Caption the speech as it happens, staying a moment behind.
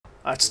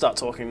have to start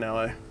talking now,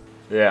 eh?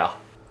 Yeah.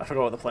 I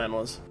forgot what the plan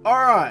was.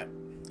 Alright.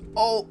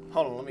 Oh,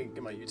 hold on, let me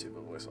get my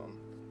YouTuber voice on.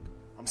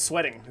 I'm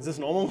sweating. Is this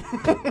normal?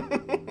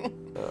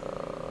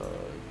 Oh,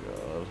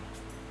 God.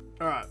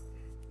 Alright.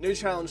 New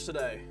challenge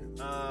today.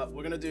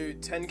 We're gonna do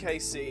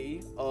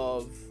 10kc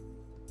of,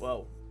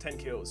 well, 10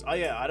 kills. Oh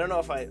yeah, I don't know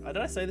if did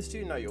I say this to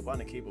you? No, you're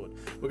behind a keyboard.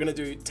 We're gonna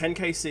do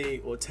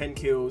 10kc or 10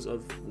 kills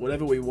of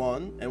whatever we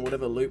want, and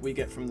whatever loot we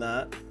get from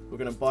that, we're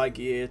gonna buy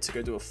gear to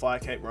go do a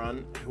Firecape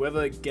run.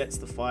 Whoever gets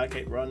the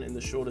Firecape run in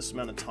the shortest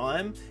amount of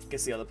time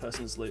gets the other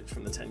person's loot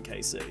from the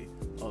 10kc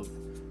of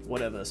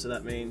whatever. So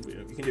that means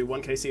you can do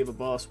 1kc of a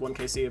boss,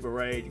 1kc of a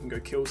raid, you can go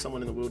kill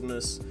someone in the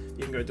wilderness,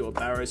 you can go do a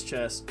Barrow's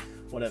chest,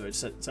 whatever.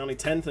 It's only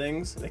 10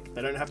 things.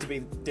 They don't have to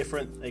be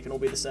different, they can all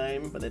be the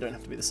same, but they don't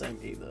have to be the same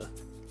either.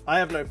 I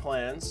have no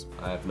plans.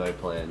 I have no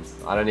plans.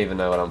 I don't even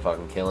know what I'm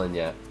fucking killing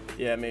yet.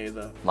 Yeah, me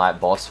either. Like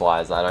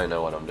boss-wise, I don't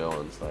know what I'm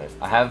doing. So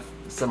I have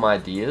some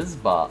ideas,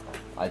 but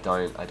I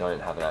don't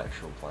have an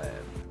actual plan.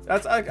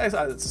 It's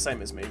the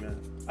same as me,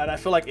 man. And I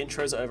feel like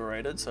intros are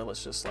overrated, so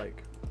let's just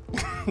like,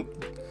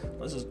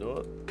 let's just do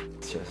it.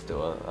 Let's just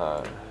do it.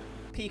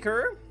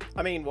 Peeker?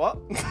 I mean, what?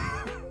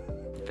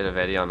 Bit of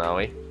Eddie on, are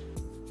we?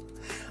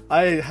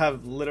 I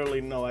have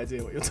literally no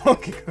idea what you're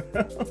talking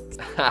about.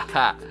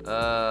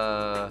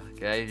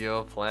 Gave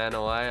your plan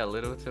away a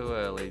little too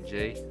early,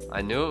 G.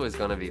 I knew it was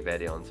gonna be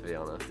Vedion, to be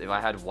honest. If I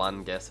had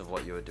one guess of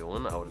what you were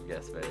doing, I would have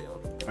guessed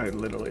Vedion. I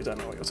literally don't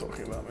know what you're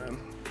talking about, man.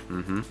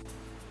 Mm-hmm.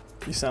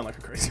 You sound like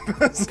a crazy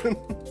person.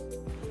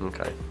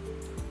 Okay.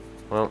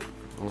 Well,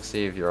 we'll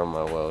see if you're on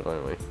my world,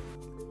 won't we?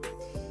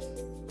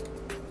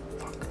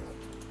 Fuck.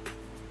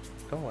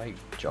 Go away,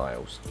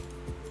 Giles.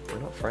 We're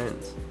not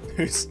friends.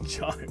 Who's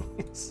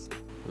Giles?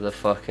 The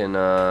fucking,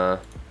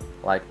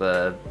 like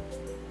the...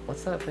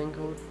 What's that thing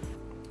called?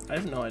 I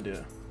have no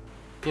idea.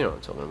 You know what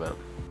I'm talking about.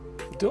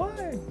 Do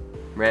I?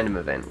 Random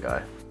event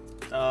guy.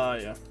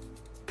 Yeah.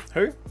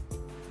 Who?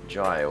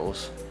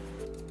 Giles.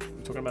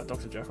 You talking about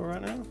Dr. Jekyll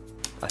right now?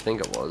 I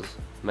think it was.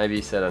 Maybe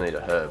he said I need a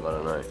herb, I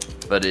don't know.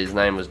 But his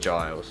name was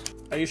Giles.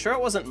 Are you sure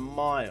it wasn't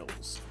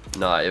Miles?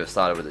 No, it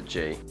started with a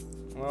G.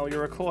 Well,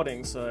 you're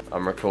recording, so...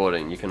 I'm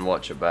recording, you can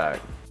watch it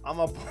back. I'm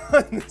gonna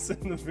put this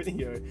in the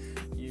video,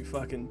 you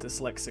fucking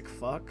dyslexic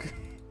fuck.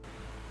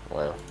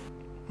 Wow.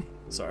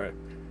 Sorry.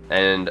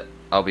 And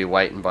I'll be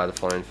waiting by the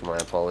phone for my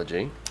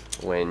apology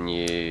when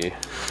you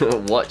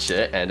watch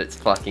it and it's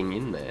fucking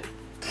in there.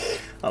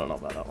 I don't know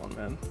about that one,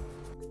 man.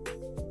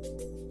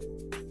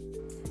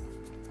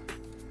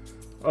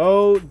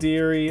 Oh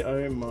dearie,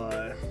 oh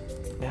my.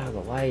 Out of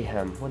the way,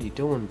 Ham. What are you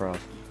doing, bruv?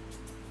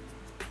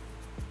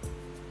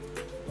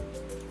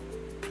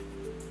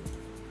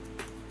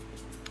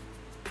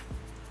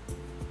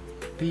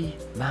 Be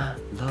my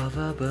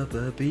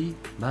lover, be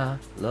my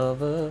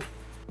lover.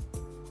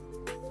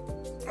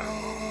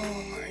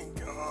 Oh my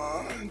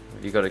god.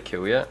 Have you got a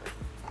kill yet?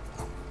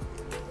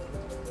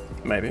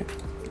 Maybe.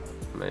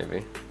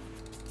 Maybe.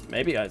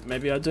 Maybe I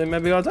do,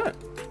 maybe I don't.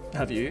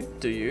 Have you?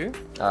 Do you?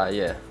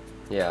 Yeah.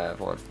 Yeah, I have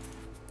one.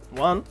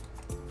 One?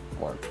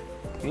 One.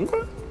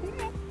 Okay.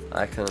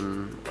 I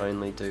can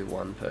only do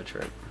one per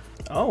trip.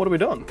 Oh, what are we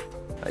doing?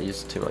 I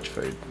use too much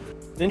food.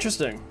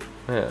 Interesting.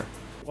 Yeah.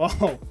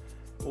 Whoa.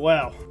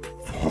 Well.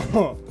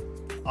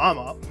 I'm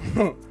up.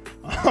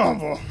 I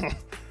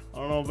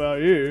don't know about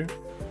you.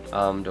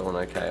 I'm doing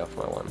okay off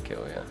my one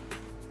kill, yeah.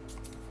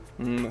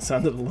 It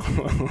sounded a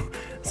little,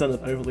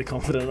 sounded overly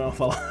confident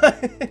enough. I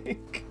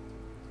like.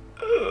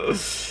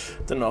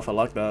 Don't know if I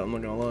like that, I'm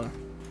not gonna lie.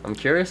 I'm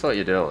curious what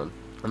you're doing.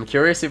 I'm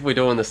curious if we're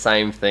doing the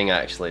same thing,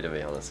 actually, to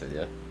be honest with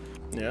you.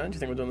 Yeah, do you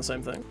think we're doing the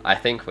same thing? I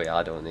think we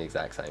are doing the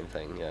exact same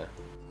thing, yeah.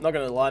 Not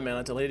gonna lie, man,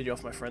 I deleted you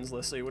off my friends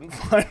list so you wouldn't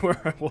find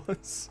where I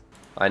was.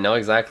 I know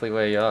exactly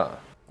where you are.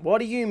 What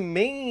do you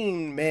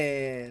mean,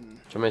 man? Do you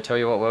want me to tell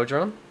you what world you're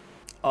on?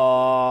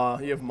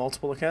 You have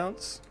multiple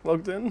accounts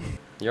logged in?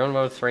 You're on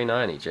world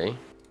 390, G.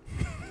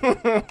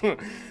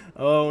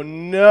 Oh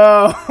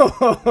no!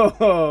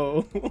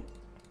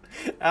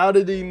 How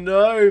did he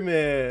know,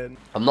 man?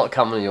 I'm not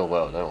coming to your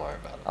world, don't worry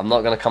about it. I'm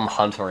not going to come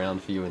hunt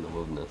around for you in the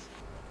wilderness.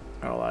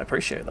 Oh, I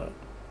appreciate that.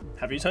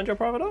 Have you turned your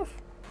private off?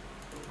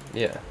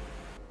 Yeah.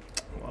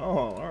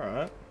 Oh,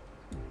 alright.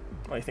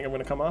 Well, you think I'm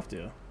gonna come after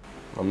you?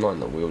 I'm not in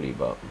the wildy,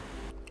 but...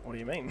 What do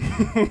you mean?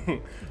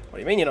 What do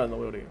you mean you're not in the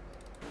wildy?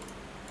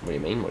 What do you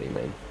mean, what do you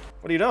mean?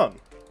 What are you doing?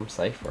 I'm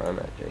safe where I'm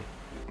at, G.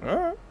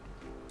 Alright.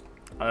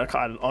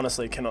 I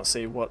honestly cannot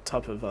see what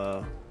type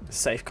of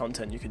safe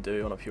content you could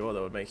do on a pure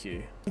that would make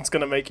you... It's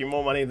gonna make you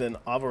more money than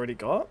I've already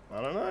got? I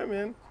don't know,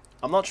 man.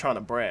 I'm not trying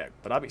to brag,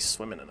 but I'd be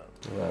swimming in it.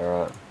 Is that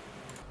right?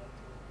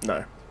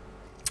 No.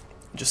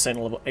 Just seen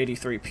a level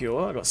 83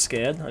 pure. I got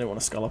scared. I didn't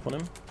want to skull up on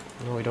him.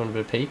 Oh, we're doing a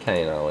bit of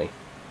PKing, are we?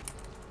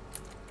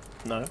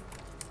 No.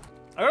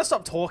 I gotta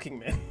stop talking,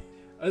 man.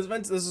 This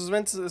was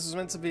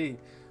meant to be.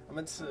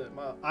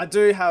 I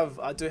do have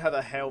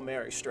a Hail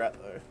Mary strat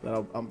though.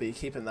 That I'll be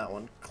keeping that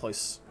one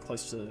close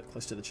to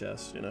the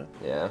chest. You know.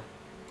 Yeah.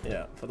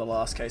 Yeah. For the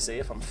last KC,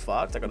 if I'm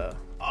fucked, I gotta.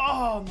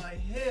 Oh my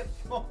hip!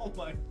 Oh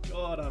my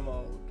god, I'm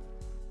old.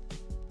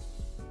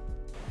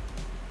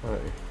 Oh.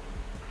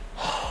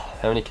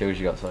 How many kills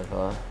you got so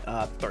far?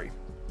 3.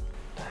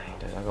 Dang,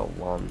 dude, I got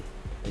 1.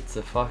 It's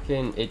a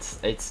fucking,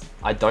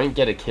 I don't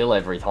get a kill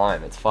every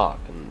time. It's fuck,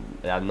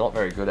 and I'm not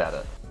very good at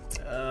it.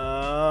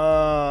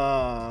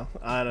 I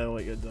know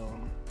what you're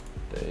doing.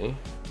 Do you?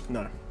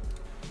 No.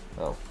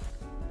 Oh.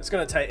 It's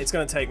gonna take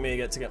me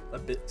to get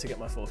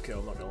my 4th kill.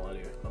 I'm not gonna lie to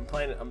you. I'm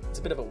playing it. It's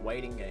a bit of a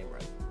waiting game,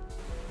 right?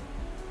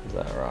 Is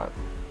that right?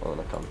 I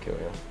wanna come kill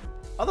you.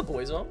 Are the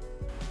boys on?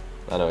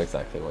 I know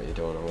exactly what you're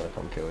doing. I'm gonna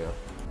come kill you.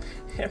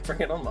 Yeah, bring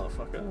it on,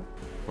 motherfucker.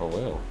 I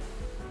will.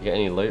 You got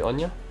any loot on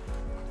you?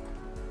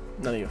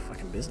 None of your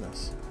fucking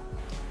business.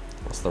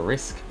 What's the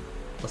risk?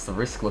 What's the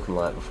risk looking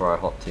like before I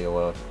hop to your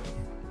world?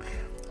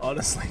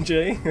 Honestly,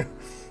 G,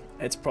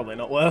 it's probably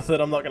not worth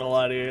it. I'm not gonna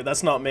lie to you.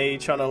 That's not me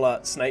trying to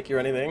like snake you or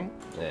anything.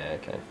 Yeah,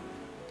 okay.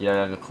 You don't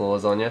have the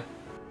claws on you?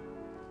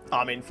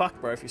 I mean, fuck,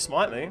 bro. If you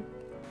smite me.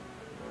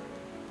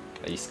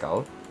 Are you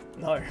skulled?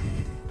 No.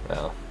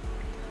 Well.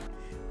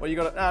 What you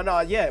got? No,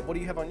 yeah. What do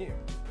you have on you?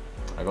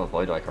 I got a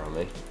Voidwaker on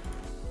me.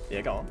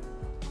 Yeah, go on.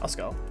 I'll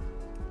skull.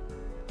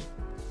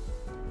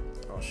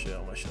 Oh shit,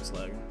 all my shit's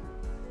lagging.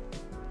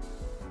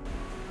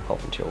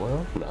 Hop into your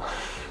world? No.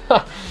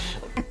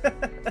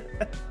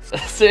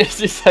 As soon as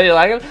you say you're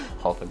lagging,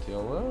 hop into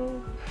your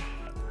world.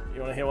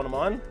 You wanna hear one of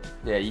mine?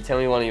 Yeah, you tell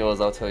me one of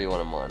yours, I'll tell you one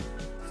of mine.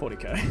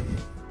 40k.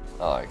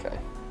 Oh, okay.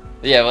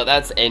 Yeah, but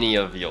that's any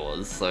of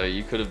yours, so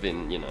you could have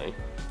been, you know.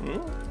 Hmm?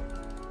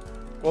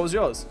 What was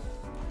yours?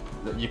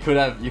 You could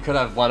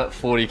have one at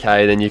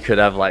 40k, then you could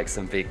have like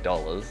some big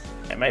dollars.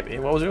 Yeah, maybe.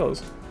 What was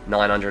yours?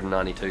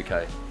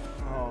 992k.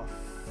 Oh,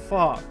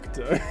 fuck,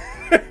 dude.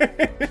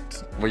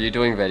 Were you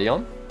doing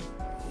Vedion?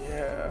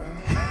 Yeah.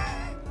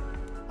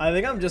 I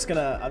think I'm just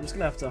gonna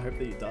have to hope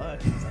that you die.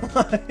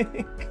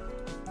 Like,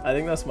 I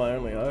think that's my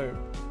only hope.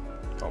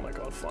 Oh my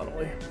god,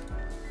 finally.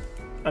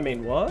 I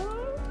mean, what?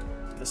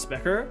 The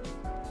Specker?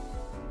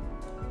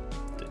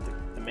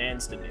 The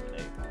mans didn't even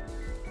eat.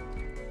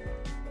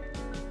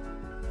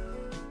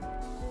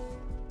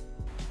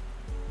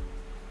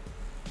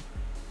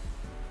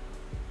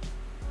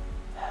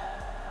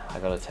 I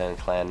gotta turn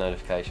clan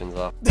notifications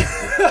off.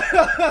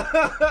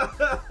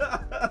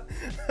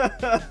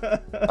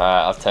 Alright,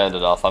 I've turned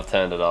it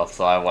off,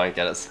 so I won't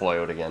get it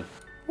spoiled again.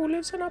 Who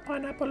lives in a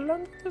pineapple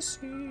under the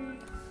sea?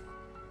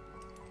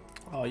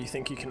 Oh, you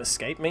think you can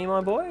escape me, my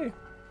boy?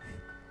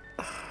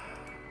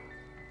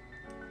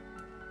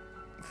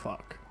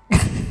 Fuck.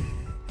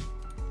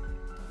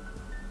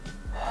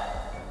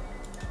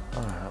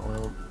 Alright,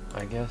 well,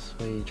 I guess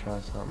we try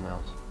something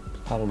else.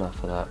 Had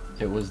enough of that.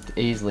 It was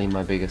easily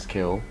my biggest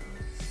kill.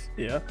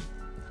 Yeah.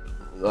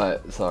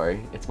 Sorry,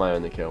 it's my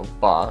only kill,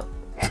 but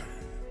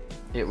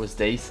it was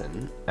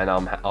decent, and I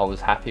was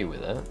happy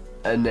with it.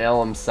 And now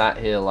I'm sat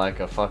here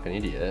like a fucking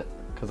idiot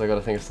because I got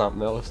to think of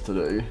something else to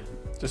do.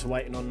 Just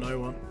waiting on no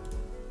one.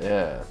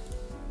 Yeah.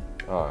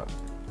 Alright.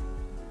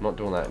 I'm not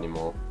doing that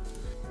anymore.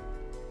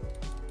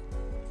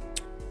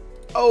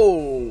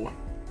 Oh,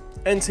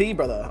 NT,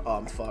 brother. Oh,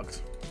 I'm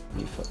fucked.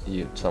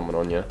 You someone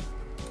on you?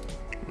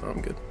 No,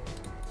 I'm good.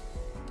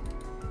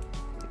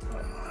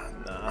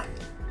 Nah.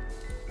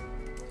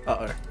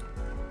 Uh-oh.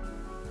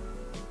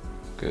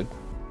 Good.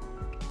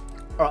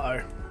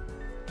 Uh-oh.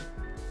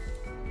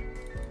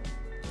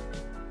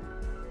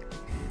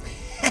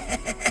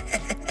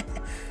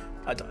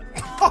 I died.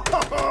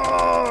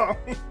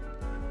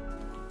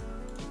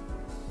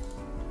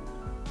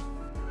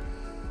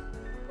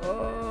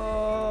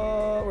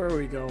 Where are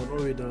we going?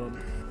 What are we doing?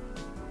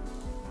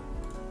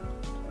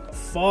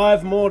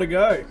 5 more to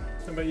go.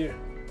 How about you?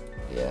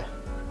 Yeah.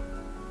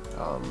 I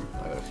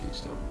got a few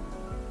still.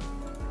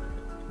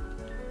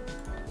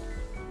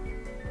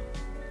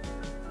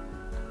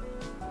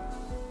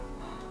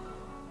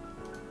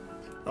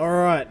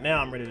 Alright,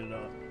 now I'm ready to do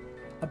it.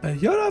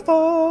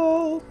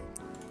 Beautiful!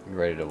 You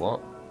ready to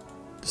what?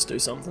 Just do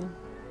something.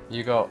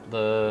 You got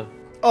the...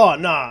 Oh,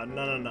 no.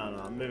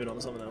 I'm moving on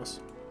to something else.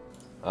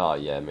 Oh,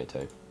 yeah, me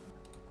too.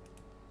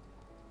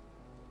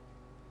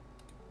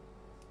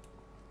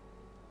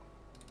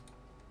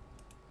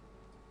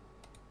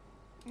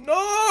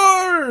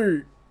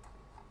 No!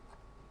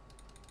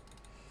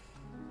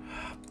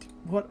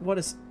 What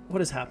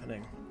is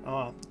happening?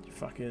 Oh,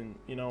 fucking,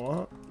 you know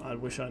what? I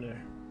wish I knew.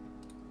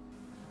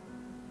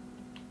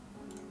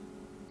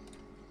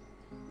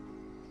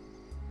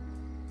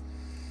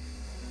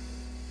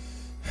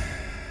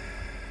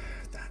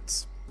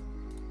 That's...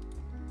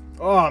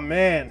 Oh,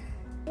 man.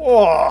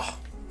 Oh,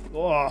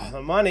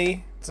 the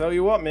money. Tell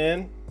you what,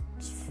 man.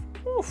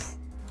 Oof.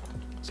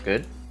 It's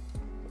good.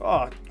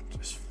 Oh,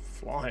 just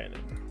flying in.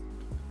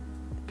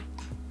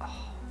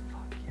 Oh,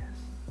 fuck yes.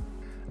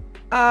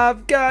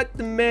 I've got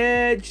the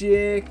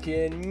magic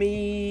in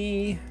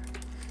me.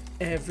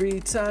 Every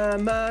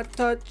time I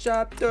touch,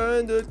 I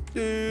turn to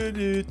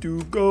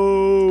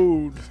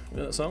gold. You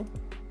know that song?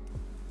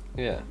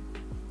 Yeah.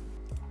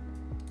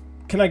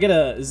 Can I get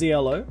a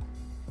ZLO?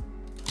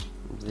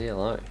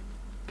 ZLO.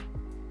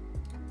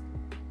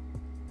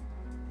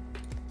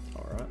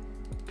 Alright.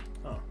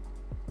 Oh.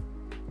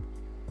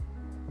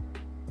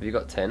 Have you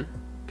got 10?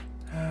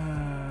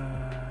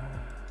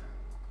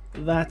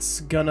 That's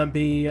gonna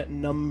be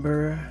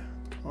number...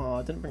 Oh,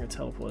 I didn't bring a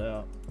teleport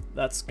out.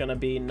 That's gonna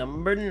be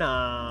number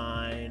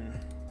 9.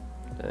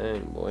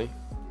 Dang, boy.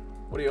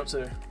 What are you up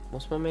to?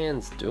 What's my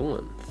man's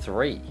doing?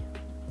 3.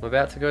 I'm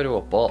about to go to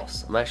a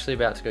boss. I'm actually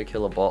about to go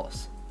kill a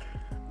boss.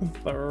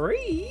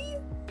 3?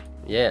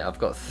 Yeah, I've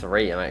got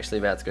 3. I'm actually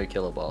about to go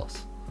kill a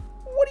boss.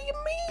 What do you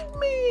mean,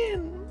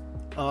 man?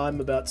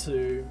 I'm about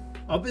to...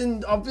 I've been,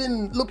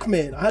 look,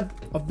 man,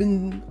 I've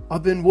been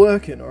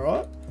working,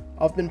 alright?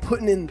 I've been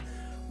putting in,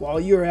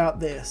 while you're out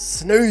there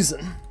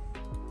snoozing,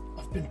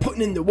 I've been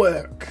putting in the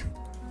work.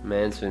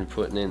 Man's been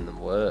putting in the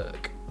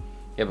work.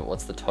 Yeah, but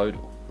what's the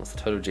total? What's the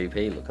total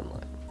GP looking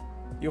like?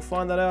 You'll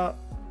find that out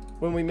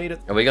when we meet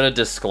at... Are we gonna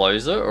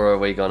disclose it, or are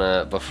we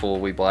gonna, before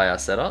we buy our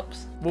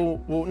setups? No,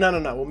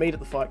 we'll meet at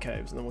the Firecape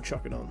and then we'll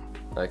chuck it on.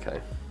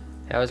 Okay.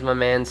 How is my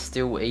man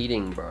still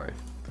eating, bro?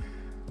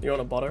 You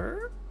want a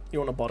butter? You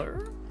want a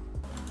butter?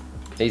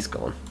 He's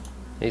gone.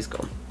 He's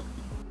gone.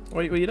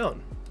 What are you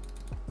doing?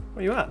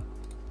 Where you at?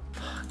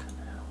 Fucking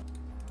hell.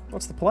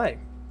 What's the play?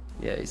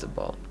 Yeah, he's a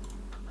bot.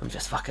 I'm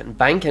just fucking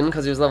banking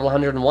because he was level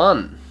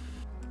 101.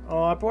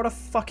 Oh, I brought a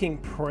fucking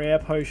prayer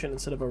potion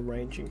instead of a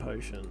ranging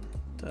potion.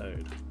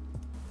 Dude.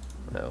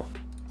 Well.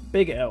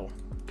 Big L.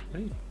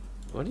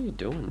 What are you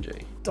doing, G?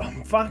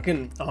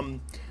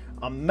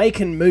 I'm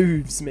making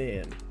moves,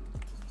 man.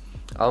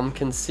 I'm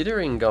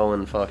considering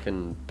going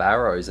fucking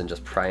Barrows and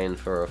just praying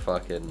for a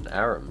fucking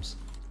Arams.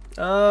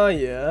 Oh,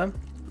 yeah.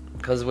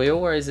 Because we're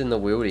always in the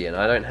wildy and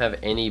I don't have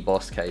any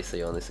boss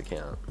KC on this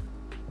account.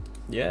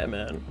 Yeah,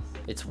 man.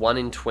 It's 1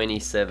 in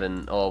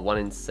 27 or 1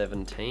 in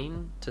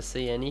 17 to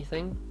see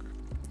anything.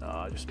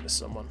 Oh, I just missed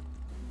someone.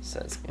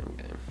 Sad scam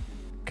game.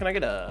 Can I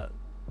get a...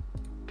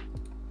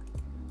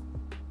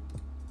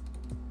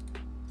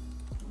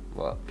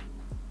 What?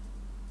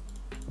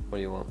 What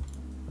do you want?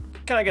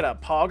 Can I get a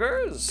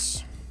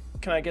poggers?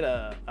 Can I get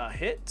a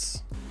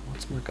hit?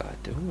 What's my guy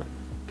doing?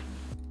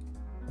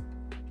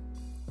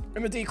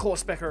 I'm a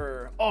declaw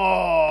specker.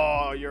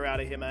 Oh, you're out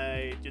of here,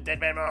 mate. You're dead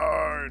man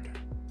mode.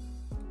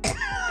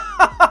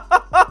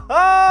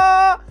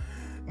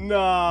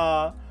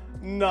 Nah.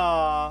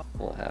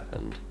 What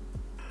happened?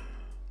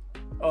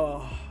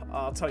 Oh,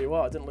 I'll tell you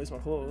what, I didn't lose my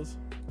claws.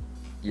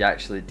 You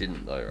actually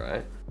didn't though,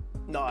 right?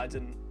 No, I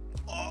didn't.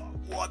 Oh,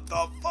 what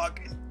the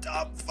fucking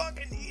dumb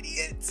fucking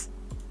idiots.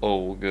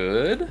 All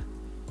good?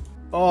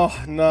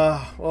 Oh,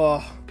 nah.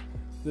 Oh,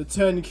 the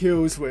 10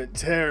 kills went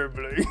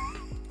terribly.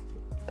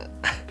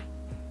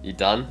 You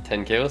done?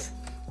 10 kills?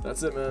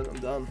 That's it, man. I'm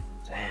done.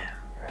 Damn,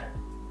 bro.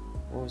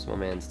 What was my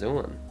man's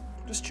doing?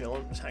 Just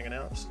chilling, just hanging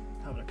out, just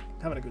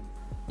having a good...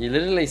 You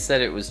literally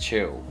said it was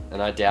chill,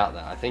 and I doubt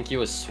that. I think you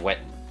were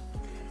sweating.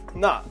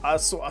 Nah, I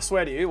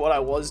swear to you, what I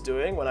was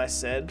doing when I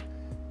said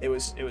it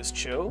was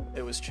chill,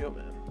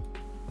 man.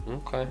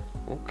 Okay.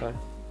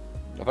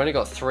 I've only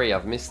got 3.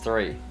 I've missed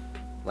 3.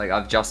 Like,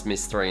 I've just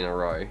missed 3 in a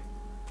row.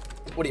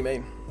 What do you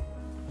mean?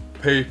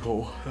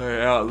 People,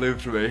 they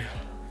outlived me.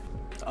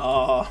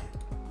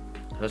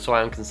 That's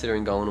why I'm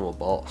considering going to a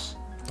boss.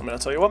 I mean, I'll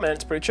tell you what, man,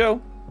 it's pretty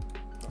chill.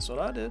 That's what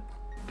I did.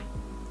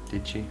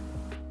 Did you?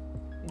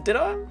 Did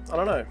I? I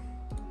don't know.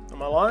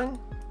 Am I lying?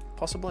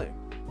 Possibly.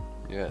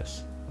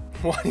 Yes.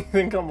 Why do you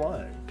think I'm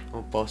lying?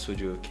 What boss would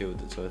you have killed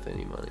that's worth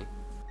any money?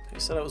 You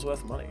said it was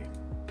worth money.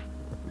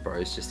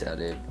 Bro's just out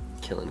here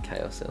killing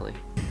Chaos Ellie.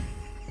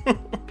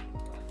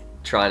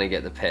 Trying to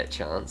get the pet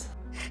chance.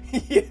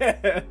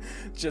 Yeah,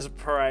 just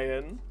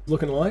praying.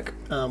 Looking like,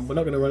 we're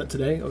not going to run it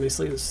today,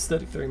 obviously. There's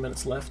 33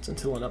 minutes left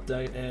until an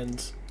update,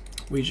 and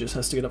Wheezish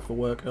has to get up for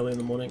work early in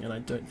the morning, and I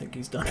don't think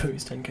he's done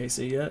his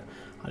 10kc yet.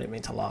 I didn't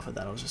mean to laugh at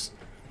that, I was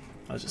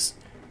just...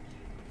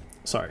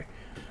 Sorry.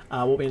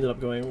 What we ended up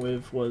going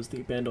with was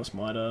the Bandos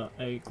Mitre,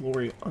 a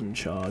Glory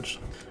Uncharged,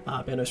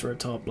 Bandos Red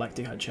Top, Black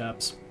D-Hide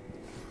Chaps,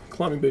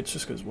 Climbing Boots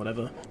just because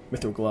whatever,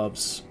 Mithril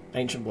Gloves,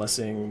 Ancient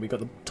Blessing, we got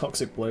the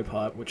Toxic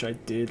Blowpipe, which I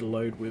did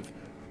load with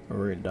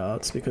Maroon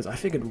Darts, because I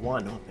figured why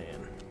not,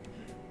 man?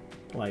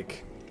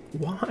 Like,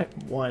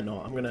 why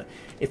not? I'm gonna,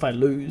 if I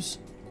lose,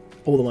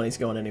 all the money's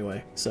going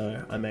anyway,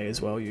 so I may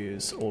as well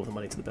use all of the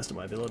money to the best of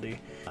my ability.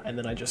 And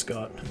then I just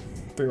got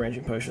 3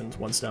 ranging potions,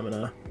 1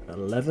 stamina,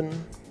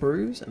 11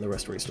 brews, and the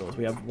rest restores.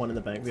 We have 1 in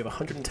the bank. We have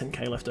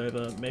 110k left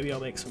over. Maybe I'll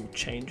make some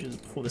changes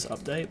before this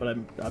update, but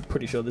I'm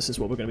pretty sure this is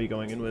what we're going to be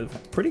going in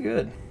with. Pretty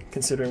good,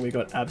 considering we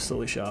got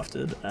absolutely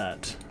shafted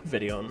at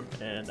Vidion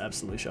and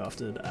absolutely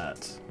shafted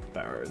at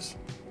Barrows.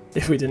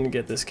 If we didn't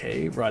get this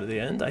key right at the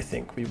end, I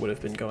think we would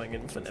have been going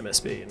in with an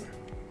MSB and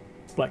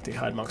Black D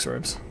Hide Monk's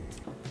Robes.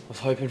 I was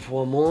hoping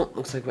for 1 more.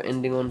 Looks like we're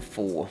ending on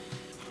 4.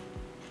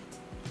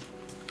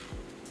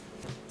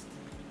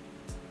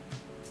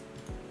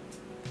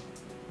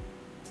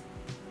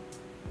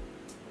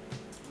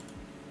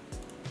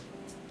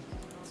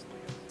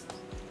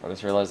 I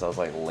just realized I was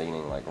like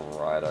leaning like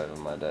right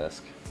over my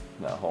desk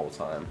that whole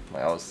time.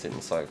 Like I was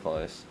sitting so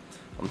close.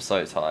 I'm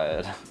so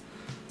tired.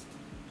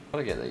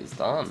 Gotta get these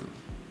done.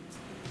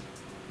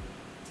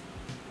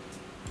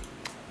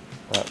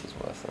 That was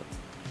worth it.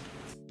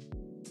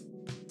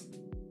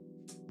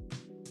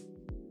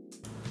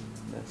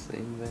 That's the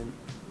invent.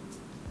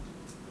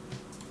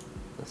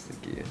 That's the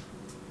gear.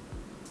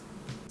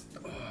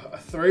 A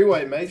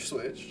 3-way mage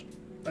switch.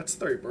 That's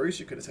 3 brews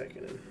you could have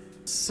taken in.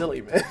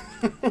 Silly, man.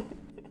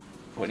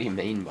 What do you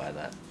mean by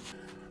that?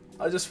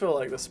 I just feel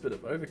like that's a bit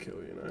of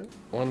overkill, you know?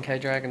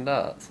 1k dragon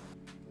darts.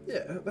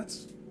 Yeah,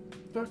 that's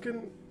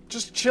fucking...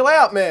 Just chill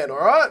out, man,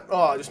 alright?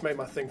 Oh, I just made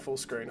my thing full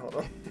screen, hold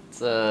on.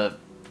 It's a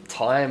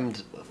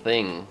timed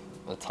thing,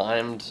 a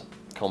timed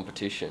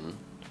competition,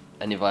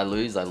 and if I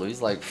lose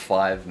like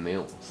 5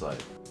 mil, so...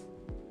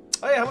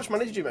 Oh yeah, how much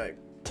money did you make?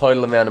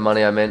 Total amount of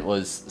money I meant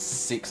was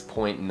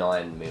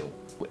 6.9 mil.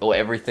 Or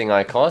everything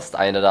I cost,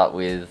 I ended up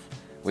with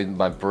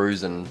my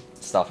brews and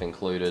stuff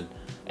included,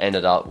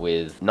 ended up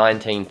with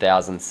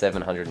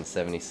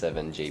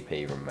 19,777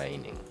 GP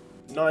remaining.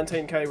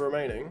 19k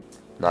remaining?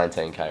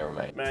 19k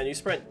remaining. Man, you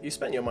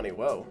spent your money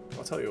well,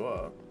 I'll tell you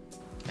what.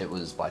 It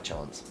was by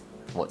chance.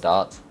 What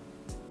darts?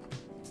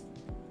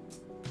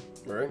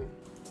 Maroon.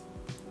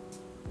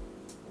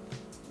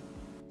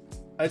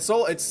 It's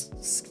all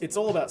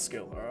about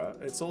skill, alright?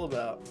 It's all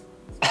about...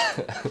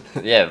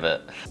 Yeah,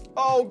 but...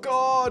 Oh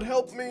god,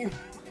 help me!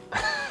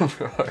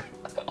 Bro,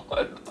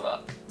 what the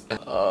fuck?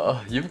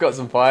 You've got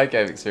some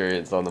Firecape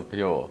experience on the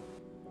pure.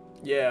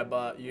 Yeah,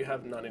 but you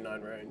have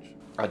 99 range.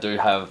 I do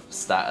have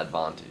stat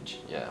advantage,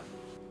 yeah.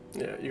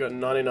 Yeah, you got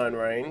 99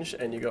 range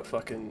and you got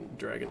fucking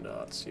dragon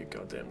darts, you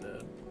goddamn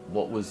nerd.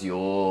 What was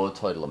your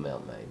total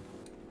amount made?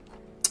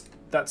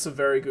 That's a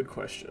very good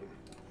question.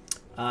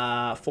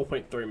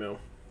 4.3 mil.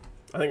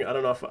 I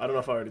don't know if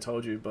I already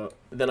told you, but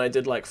then I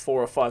did like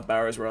 4 or 5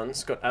 Barrows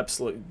runs, got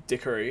absolute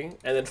dickery,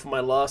 and then for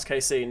my last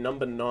KC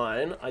number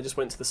 9, I just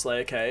went to the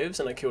Slayer Caves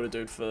and I killed a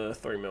dude for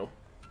 3 mil.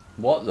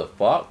 What the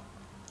fuck?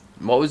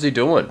 What was he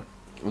doing?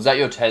 Was that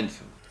your 10th?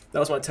 That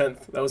was my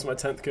 10th. That was my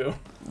 10th kill.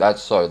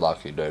 That's so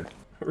lucky, dude.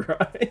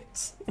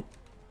 Right.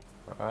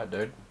 Alright,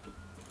 dude.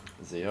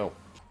 ZL.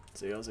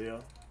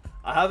 ZL.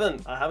 I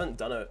haven't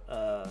done it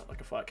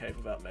like a Firecape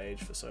without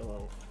mage for so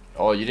long.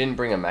 Oh, you didn't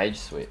bring a mage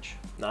switch.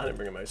 No, I didn't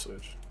bring a mage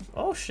switch.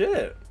 Oh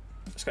shit!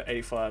 Just got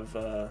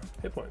 85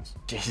 hit points.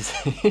 Jesus.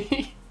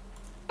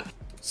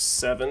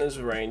 7 is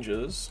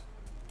ranges,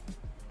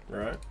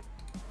 right?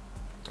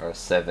 Or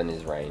 7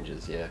 is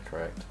ranges, yeah,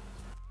 correct.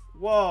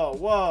 Whoa,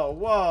 whoa,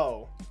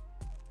 whoa!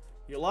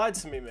 You lied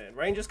to me, man.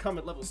 Rangers come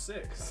at level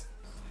 6.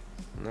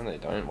 No, they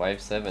don't.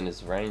 Wave 7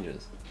 is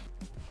ranges.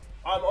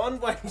 I'm on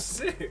wave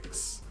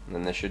 6. And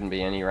then there shouldn't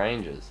be any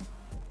ranges.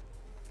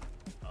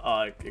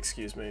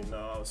 Excuse me.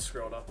 No, I was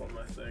scrolled up on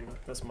my thing.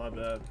 That's my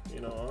bad. You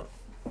know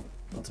what?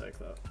 I'll take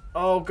that.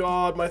 Oh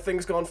god, my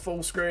thing's gone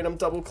full screen. I'm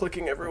double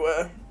clicking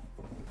everywhere.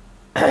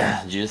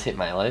 Did you just hit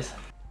melees?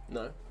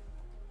 No.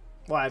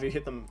 Why, have you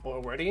hit them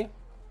already?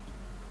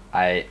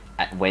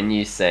 When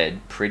you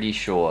said pretty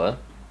sure,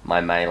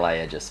 my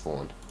melee just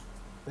spawned.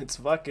 It's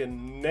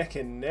fucking neck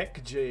and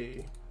neck,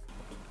 G.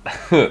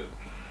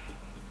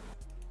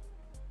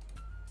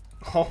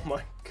 Oh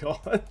my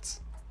god.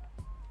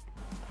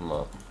 Come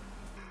on.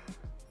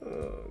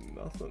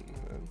 Nothing,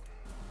 man.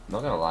 I'm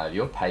not gonna lie, if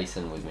you're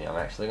pacing with me, I'm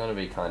actually gonna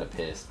be kind of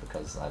pissed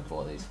because I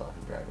bought these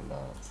fucking dragon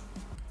darts.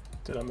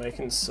 Dude, I'm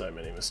making so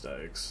many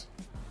mistakes.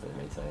 Let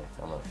me tell you,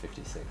 I'm on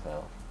 56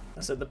 health.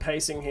 I said the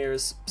pacing here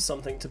is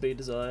something to be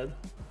desired.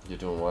 You're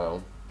doing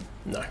well.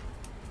 No.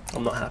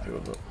 I'm not happy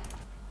with it.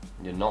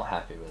 You're not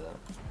happy with it?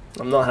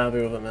 I'm not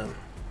happy with it, man.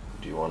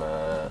 Do you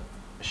wanna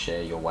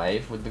share your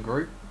wave with the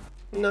group?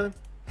 No.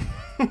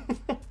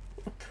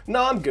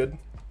 No, I'm good.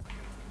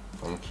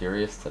 I'm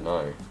curious to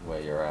know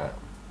where you're at.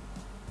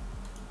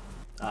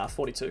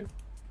 42.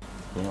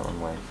 You're not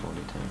on wave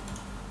 42.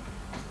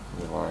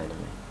 You're lying to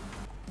me.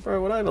 Bro,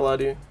 would I ever lie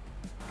to you?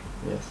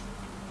 Yes.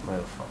 Where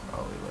the fuck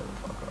are we? Where the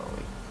fuck are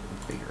we?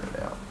 We'll figure it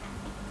out.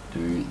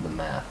 Do the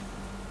math.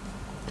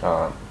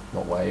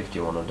 What wave do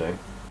you want to do?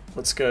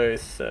 Let's go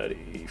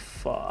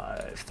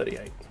 35,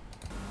 38.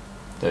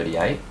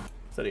 38?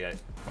 38.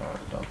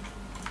 Alright, done.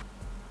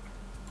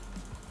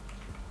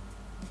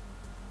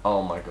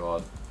 Oh my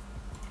god.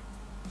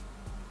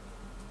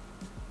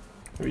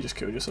 Have you just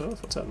killed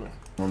yourself? What's happening?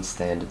 On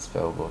standard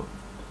spellbook.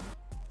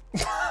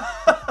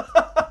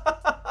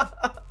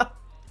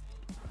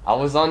 I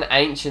was on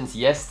Ancients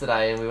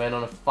yesterday and we went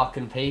on a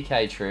fucking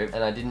PK trip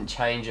and I didn't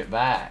change it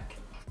back.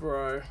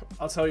 Bro,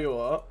 I'll tell you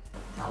what.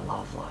 I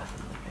love life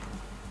in the game.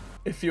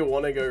 If you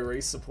want to go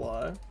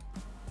resupply,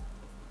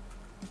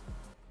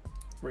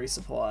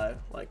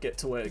 like get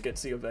to where it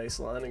gets to your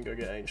baseline and go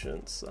get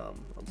Ancients,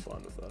 I'm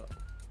fine with that.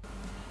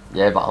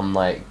 Yeah, but I'm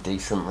like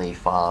decently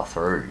far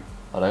through.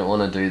 I don't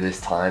want to do this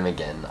time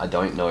again. I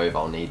don't know if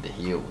I'll need the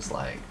heals.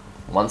 Like,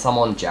 once I'm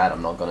on Jad,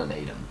 I'm not going to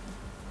need them.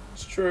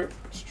 It's true.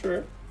 It's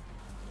true.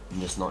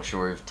 I'm just not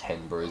sure if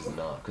 10 brews is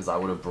enough, because I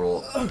would have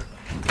brought,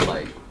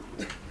 like...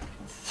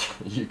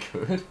 You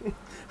could?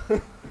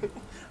 I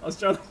was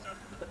trying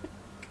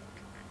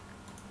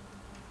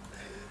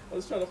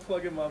to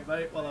plug in my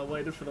vape while I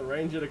waited for the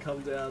ranger to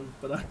come down,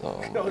 but I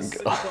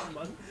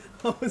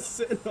was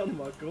sitting on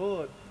my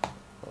gourd.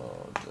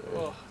 Oh, dude.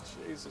 Oh,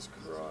 Jesus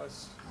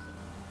Christ.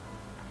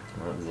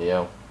 Right,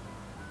 Zio.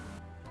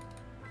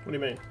 What do you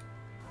mean?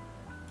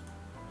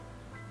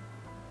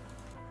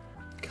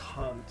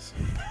 cunt.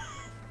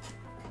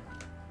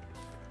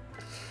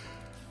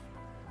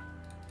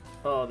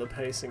 Oh, the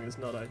pacing is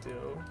not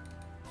ideal.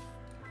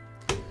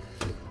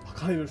 I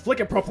can't even flick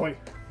it properly.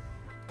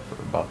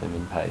 Above him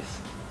in pace.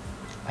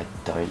 I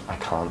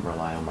can't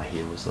rely on my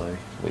heals though,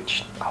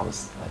 which I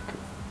was like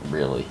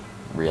really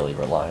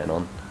relying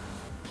on.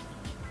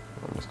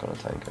 I'm just gonna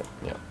tank it.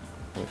 Yeah,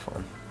 we're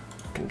fine.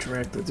 Fucking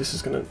drag that. This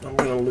is gonna. I'm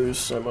gonna lose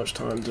so much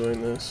time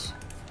doing this.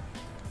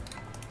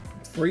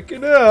 I'm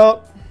freaking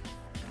out.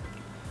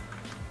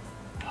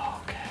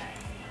 Okay.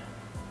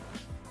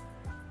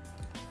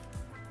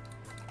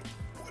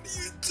 What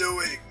are you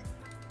doing?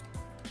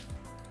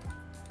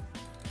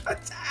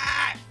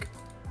 Attack!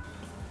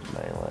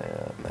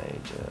 Melee,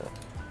 major.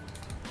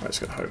 I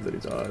just gotta hope that he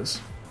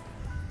dies.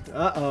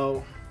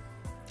 Uh-oh.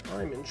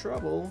 I'm in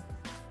trouble.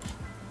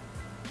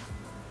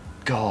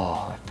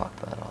 God, I fucked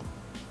that up.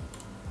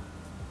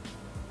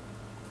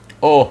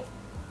 Oh!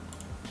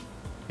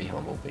 Be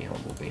humble, be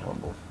humble, be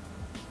humble.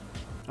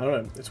 I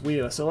don't know, it's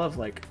weird. I still have,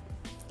 like,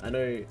 I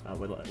know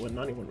we're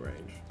 91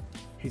 range.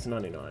 He's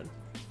 99.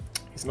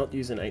 He's not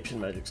using ancient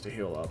magics to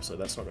heal up, so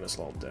that's not going to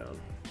slow him down.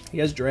 He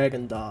has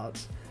dragon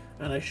darts,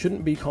 and I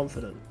shouldn't be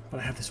confident, but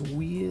I have this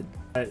weird...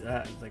 I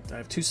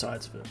have two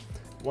sides of it.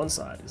 One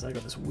side is I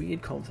got this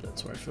weird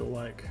confidence where I feel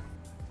like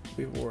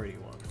we've already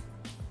won.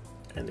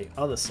 And the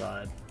other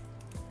side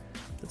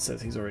that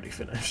says he's already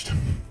finished.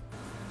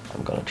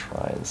 I'm gonna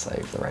try and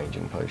save the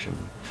ranging potion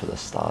for the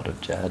start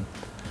of Jad.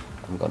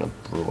 I'm gonna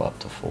brew up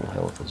to full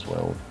health as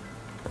well,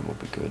 and we'll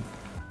be good.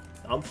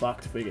 I'm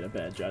fucked if we get a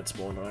bad Jad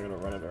spawn and I'm gonna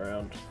run it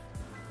around.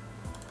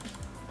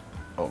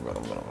 Oh god,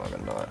 I'm gonna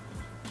fucking die.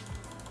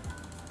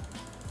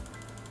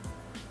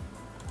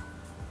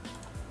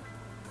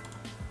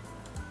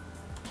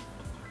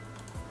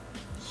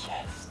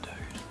 Yes, dude.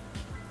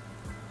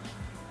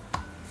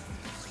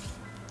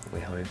 We're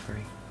home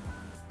free.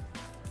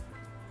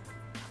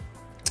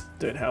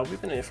 Dude, how have we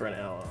been here for an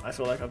hour? I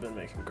feel like I've been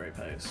making great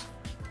pace.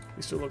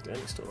 He still looked in,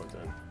 he still looked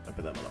in. I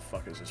bet that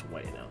motherfucker's just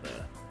waiting out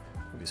there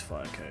with his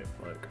Firecape,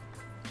 like...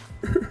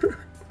 Look at that.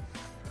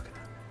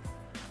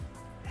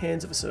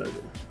 Hands of a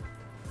surgeon.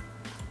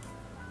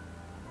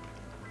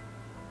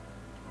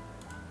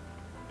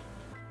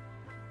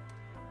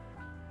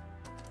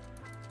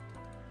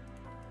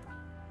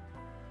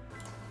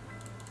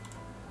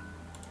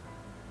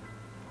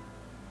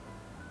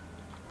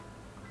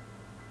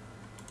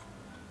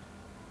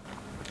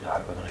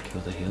 Alright, we're gonna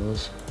kill the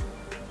healers.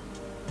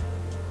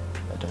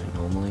 I don't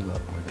normally, but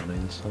we're gonna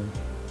do this time.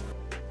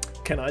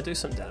 Can I do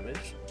some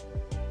damage?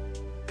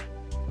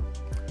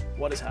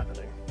 What is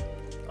happening?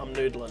 I'm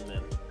noodling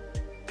then.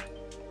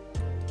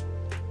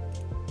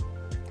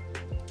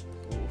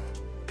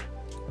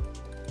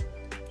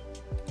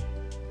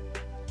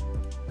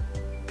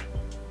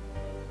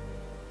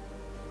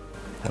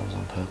 That was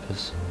on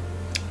purpose.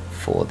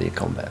 For the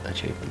combat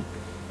achievement.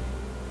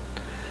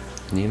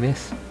 Near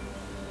miss?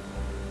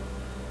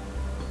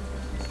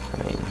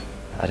 I mean,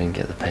 I didn't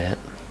get the pet.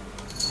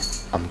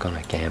 I'm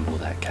gonna gamble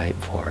that cape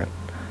for it.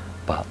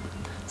 But,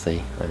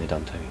 see, only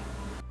done 2.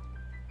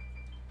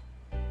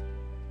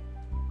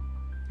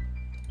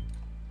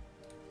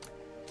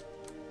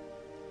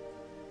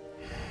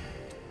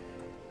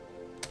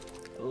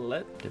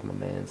 Did my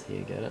mans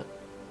here get it?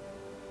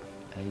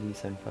 80,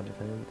 75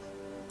 defense.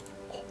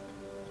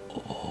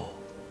 Oh.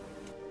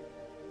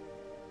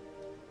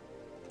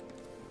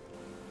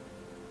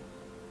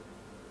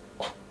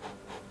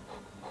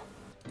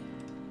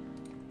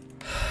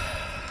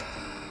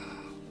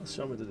 Let's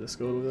jump into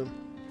Discord with him.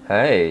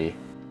 Hey.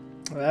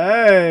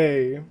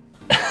 Hey!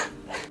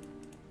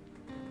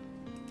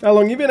 How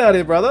long you been out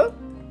here, brother?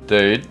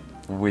 Dude,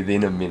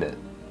 within a minute.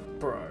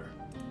 Bro.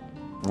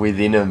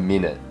 Within a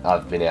minute,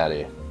 I've been out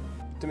here.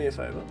 Do me a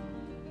favor.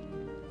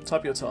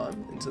 Type your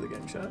time into the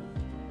game chat.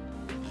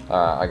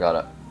 Alright, I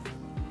got it.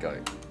 Go.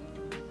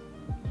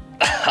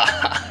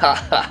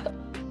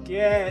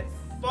 Get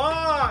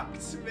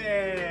fucked,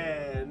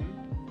 man!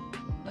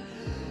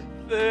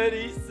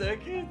 30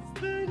 seconds,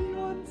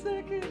 31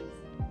 seconds.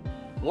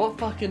 What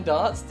fucking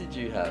darts did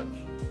you have?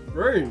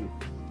 Rune.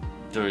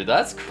 Dude,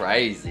 that's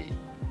crazy.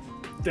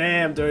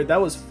 Damn, dude, that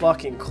was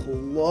fucking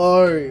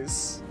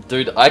close.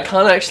 Dude, I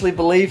can't actually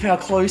believe how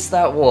close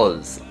that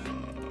was.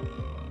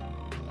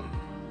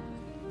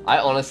 I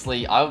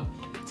honestly, to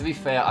be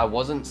fair, I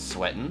wasn't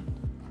sweating.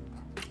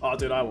 Oh,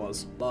 dude, I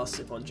was. Last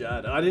sip on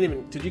Jad. And I didn't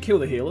even... Did you kill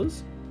the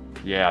healers?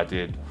 Yeah, I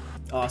did.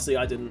 Oh, see,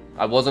 I didn't.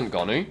 I wasn't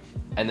gonna.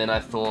 And then I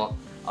thought,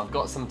 I've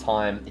got some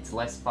time. It's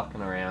less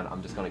fucking around.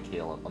 I'm just gonna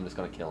kill him. I'm just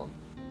gonna kill him.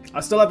 I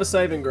still have a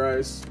saving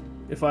grace.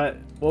 If I...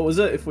 What was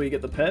it? If we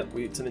get the pet,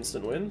 it's an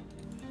instant win.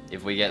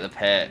 If we get the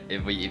pet,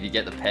 if you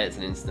get the pet, it's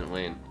an instant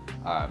win.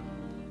 Alright.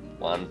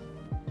 1,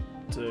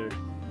 2,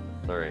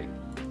 3.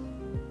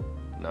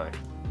 No.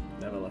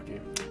 Never lucky.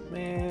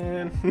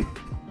 Man.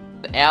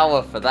 An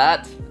hour for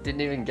that.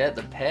 Didn't even get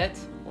the pet?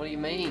 What do you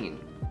mean?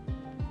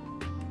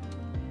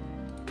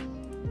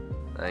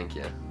 Thank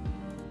you.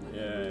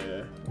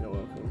 Yeah. You're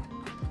welcome.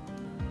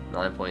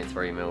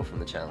 9.3 mil from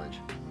the challenge.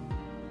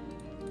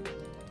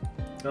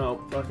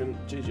 Oh, fucking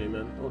GG,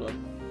 man. Hold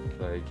on.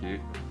 Thank you.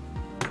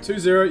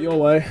 2-0 your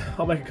way.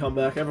 I'll make a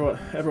comeback.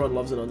 Everyone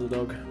loves an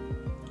underdog.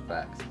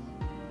 Facts.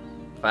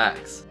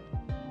 Facts.